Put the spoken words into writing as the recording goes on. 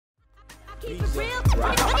Biza.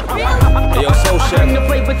 Hey, yo, SoulChef. Bring the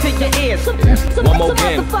flavor to your ears. One more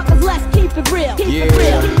game. Let's keep it real.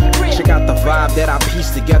 Check out the vibe that I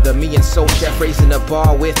pieced together. Me and SoulChef raising the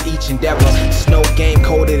bar with each endeavor. Snow game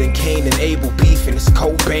coded and Cain and Abel beef, and it's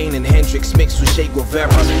Cobain and Hendrix mixed with Che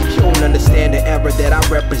Guevara. You don't understand the era that I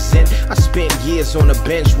represent. I spent years on the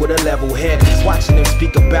bench with a level head, watching them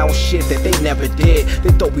speak about shit that they never did. They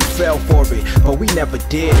thought we fell for it, but we never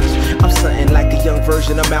did. I'm something like a young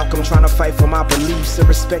version of Malcolm, trying to fight for my beliefs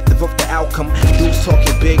irrespective of the outcome. Dudes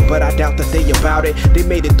talking big, but I doubt that they about it. They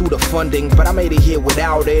made it through the funding, but I made it here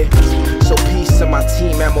without it. So peace to my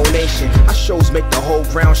team, Ammo Nation. Our shows make the whole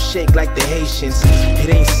ground shake like the Haitians. It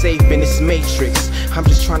ain't safe in this matrix. I'm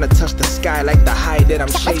just trying to touch the sky like the high that I'm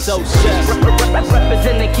chasing.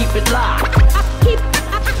 Represent and keep it live.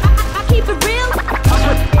 I keep it real.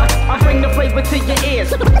 I bring the flavor to your ears.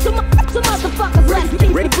 Some motherfuckers, let's keep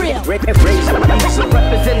it real.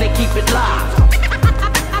 Represent and keep it live.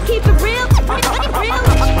 I keep it real.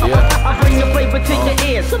 I bring the flavor to your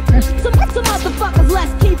ears. Some motherfuckers,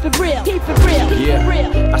 let's keep it real. Keep it real.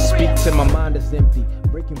 Yeah, I speak till my mind is empty.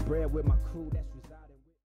 Breaking bread with my crew. That's